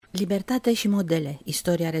Libertate și modele,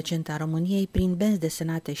 istoria recentă a României prin benzi,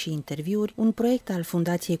 desenate și interviuri, un proiect al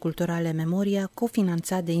Fundației Culturale Memoria,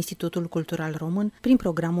 cofinanțat de Institutul Cultural Român prin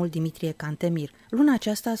programul Dimitrie Cantemir. Luna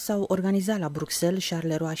aceasta s-au organizat la Bruxelles,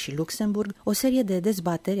 Charleroi și Luxemburg o serie de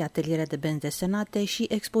dezbateri, ateliere de benzi desenate și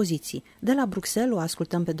expoziții. De la Bruxelles o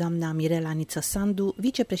ascultăm pe doamna Mirela Niță-Sandu,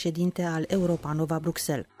 vicepreședinte al Europa Nova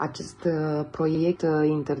Bruxelles. Acest proiect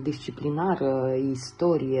interdisciplinar,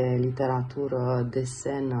 istorie, literatură,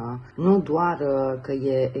 desen, nu doar că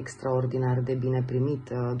e extraordinar de bine primit,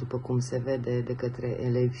 după cum se vede de către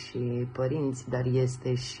elevi și părinți, dar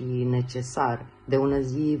este și necesar. De ună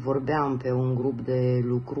zi vorbeam pe un grup de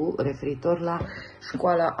lucru referitor la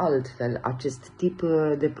școala altfel. Acest tip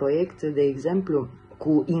de proiect, de exemplu,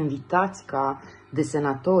 cu invitați ca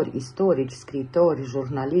desenatori, istorici, scriitori,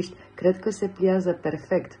 jurnaliști, cred că se pliază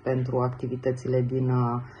perfect pentru activitățile din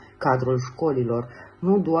cadrul școlilor,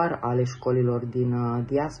 nu doar ale școlilor din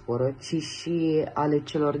diasporă, ci și ale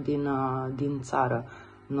celor din țară.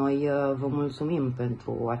 Noi vă mulțumim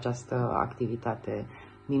pentru această activitate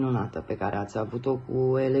minunată pe care ați avut-o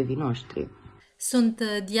cu elevii noștri. Sunt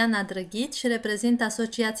Diana Drăghici și reprezint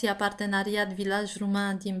Asociația Parteneriat Village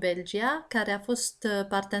Ruman din Belgia, care a fost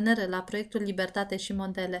parteneră la proiectul Libertate și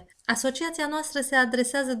modele. Asociația noastră se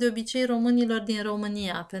adresează de obicei românilor din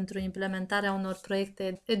România pentru implementarea unor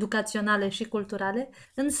proiecte educaționale și culturale,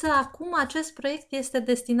 însă acum acest proiect este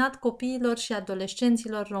destinat copiilor și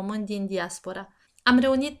adolescenților români din diaspora. Am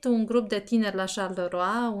reunit un grup de tineri la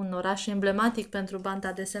Charleroi, un oraș emblematic pentru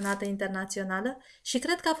banda desenată internațională, și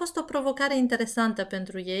cred că a fost o provocare interesantă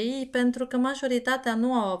pentru ei, pentru că majoritatea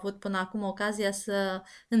nu au avut până acum ocazia să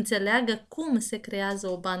înțeleagă cum se creează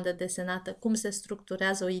o bandă desenată, cum se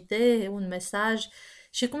structurează o idee, un mesaj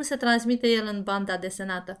și cum se transmite el în banda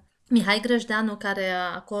desenată. Mihai Grăjdeanu, care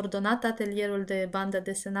a coordonat atelierul de bandă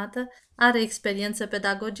desenată, are experiență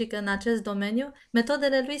pedagogică în acest domeniu.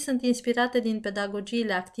 Metodele lui sunt inspirate din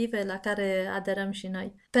pedagogiile active la care aderăm și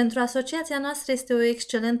noi. Pentru asociația noastră este o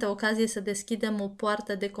excelentă ocazie să deschidem o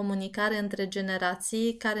poartă de comunicare între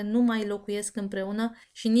generații care nu mai locuiesc împreună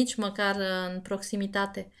și nici măcar în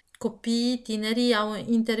proximitate. Copiii, tinerii au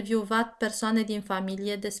intervievat persoane din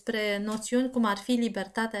familie despre noțiuni cum ar fi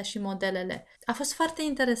libertatea și modelele. A fost foarte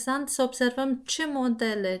interesant să observăm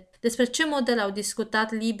despre ce modele au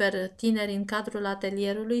discutat liber tinerii în cadrul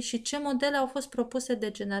atelierului și ce modele au fost propuse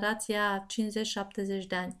de generația 50-70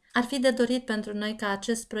 de ani. Ar fi de dorit pentru noi ca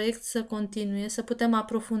acest proiect să continue, să putem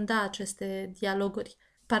aprofunda aceste dialoguri.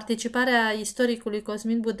 Participarea istoricului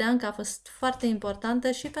Cosmin Budeanca a fost foarte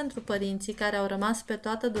importantă și pentru părinții care au rămas pe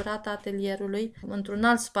toată durata atelierului într-un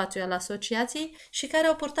alt spațiu al asociației și care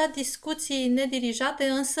au purtat discuții nedirijate,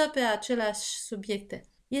 însă pe aceleași subiecte.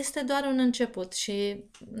 Este doar un început și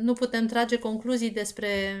nu putem trage concluzii despre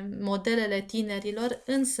modelele tinerilor,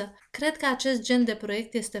 însă cred că acest gen de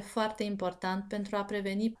proiect este foarte important pentru a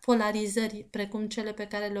preveni polarizări precum cele pe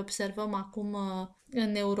care le observăm acum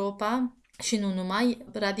în Europa, și nu numai,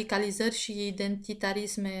 radicalizări și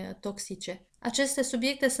identitarisme toxice. Aceste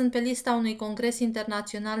subiecte sunt pe lista unui congres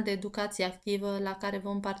internațional de educație activă la care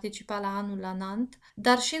vom participa la anul la Nantes,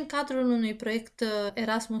 dar și în cadrul unui proiect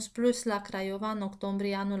Erasmus Plus la Craiova în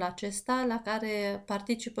octombrie anul acesta, la care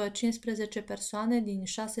participă 15 persoane din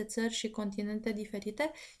 6 țări și continente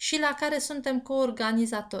diferite și la care suntem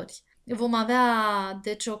coorganizatori. Vom avea,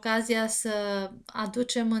 deci, ocazia să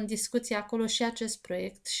aducem în discuție acolo și acest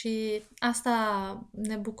proiect și asta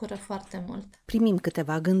ne bucură foarte mult. Primim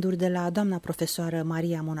câteva gânduri de la doamna profesoară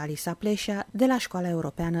Maria Monalisa Pleșa de la Școala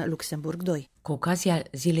Europeană Luxemburg 2. Cu ocazia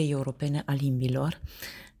Zilei Europene a Limbilor,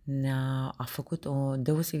 ne-a făcut o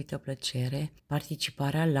deosebită plăcere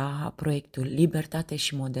participarea la proiectul Libertate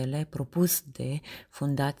și modele propus de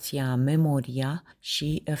Fundația Memoria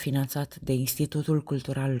și finanțat de Institutul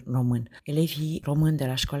Cultural Român. Elevii români de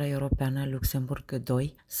la Școala Europeană Luxemburg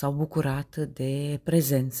 2 s-au bucurat de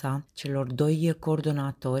prezența celor doi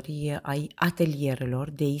coordonatori ai atelierelor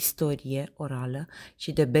de istorie orală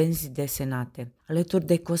și de benzi desenate. Alături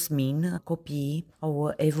de Cosmin, copiii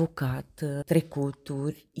au evocat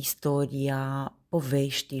trecuturi, istoria,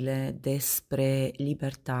 poveștile despre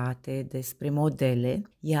libertate, despre modele,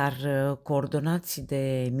 iar coordonați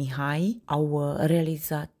de Mihai au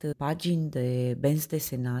realizat pagini de benzi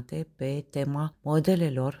desenate pe tema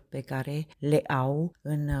modelelor pe care le au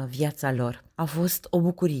în viața lor. A fost o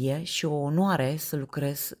bucurie și o onoare să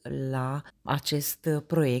lucrez la acest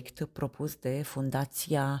proiect propus de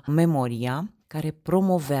Fundația Memoria, care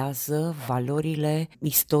promovează valorile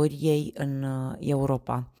istoriei în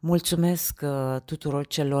Europa. Mulțumesc tuturor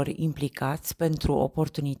celor implicați pentru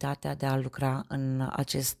oportunitatea de a lucra în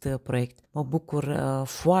acest proiect. Mă bucur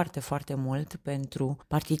foarte, foarte mult pentru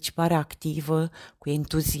participarea activă cu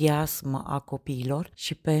entuziasm a copiilor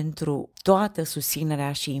și pentru toată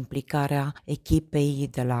susținerea și implicarea echipei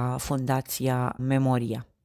de la Fundația Memoria.